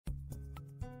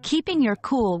Keeping your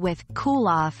cool with cool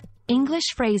off,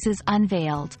 English phrases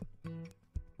unveiled.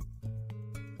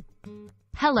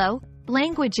 Hello,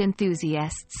 language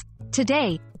enthusiasts.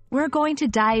 Today, we're going to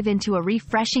dive into a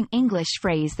refreshing English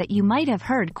phrase that you might have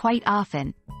heard quite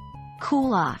often.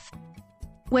 Cool off.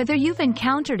 Whether you've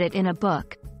encountered it in a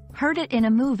book, heard it in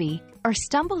a movie, or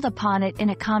stumbled upon it in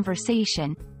a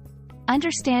conversation,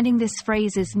 understanding this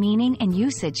phrase's meaning and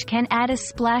usage can add a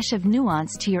splash of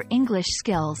nuance to your English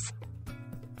skills.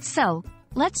 So,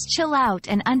 let's chill out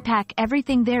and unpack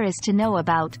everything there is to know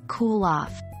about cool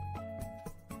off.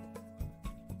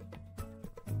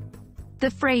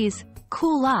 The phrase,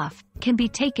 cool off, can be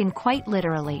taken quite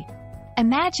literally.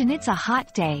 Imagine it's a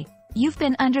hot day, you've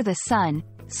been under the sun,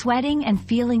 sweating and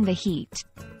feeling the heat.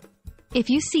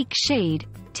 If you seek shade,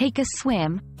 take a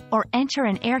swim, or enter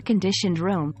an air-conditioned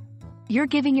room, you're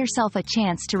giving yourself a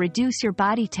chance to reduce your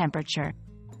body temperature.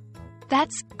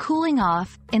 That's cooling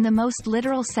off, in the most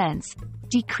literal sense,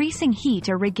 decreasing heat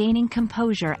or regaining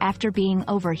composure after being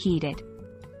overheated.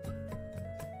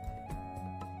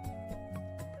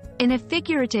 In a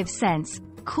figurative sense,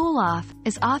 cool off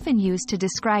is often used to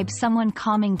describe someone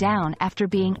calming down after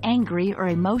being angry or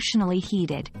emotionally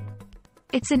heated.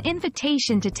 It's an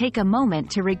invitation to take a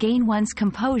moment to regain one's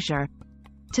composure,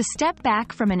 to step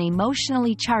back from an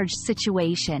emotionally charged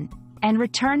situation, and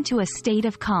return to a state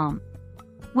of calm.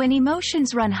 When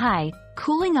emotions run high,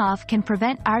 cooling off can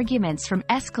prevent arguments from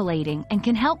escalating and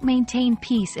can help maintain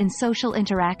peace in social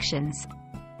interactions.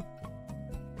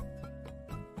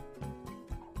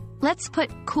 Let's put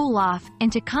cool off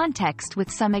into context with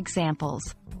some examples.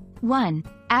 1.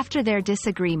 After their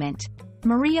disagreement,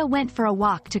 Maria went for a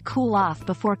walk to cool off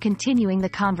before continuing the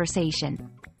conversation.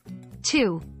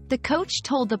 2. The coach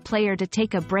told the player to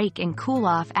take a break and cool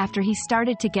off after he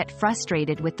started to get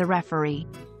frustrated with the referee.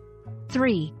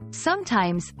 3.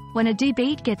 Sometimes, when a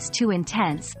debate gets too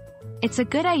intense, it's a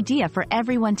good idea for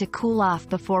everyone to cool off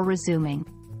before resuming.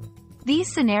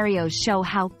 These scenarios show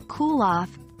how cool off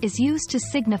is used to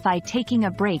signify taking a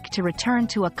break to return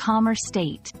to a calmer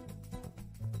state.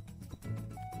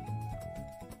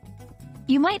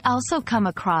 You might also come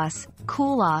across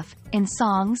cool off in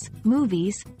songs,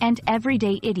 movies, and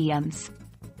everyday idioms.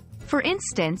 For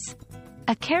instance,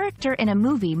 a character in a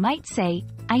movie might say,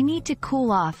 "I need to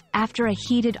cool off after a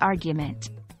heated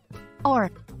argument." Or,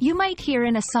 you might hear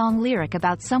in a song lyric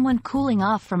about someone cooling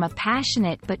off from a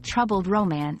passionate but troubled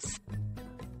romance.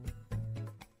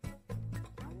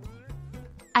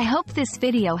 I hope this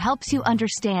video helps you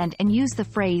understand and use the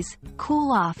phrase,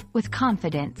 cool off, with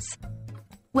confidence.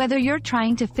 Whether you're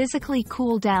trying to physically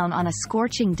cool down on a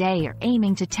scorching day or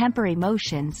aiming to temper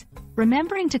emotions,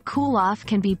 remembering to cool off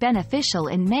can be beneficial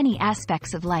in many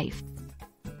aspects of life.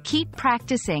 Keep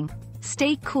practicing,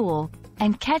 stay cool,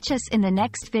 and catch us in the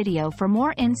next video for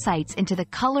more insights into the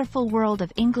colorful world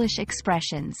of English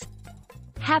expressions.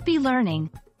 Happy learning!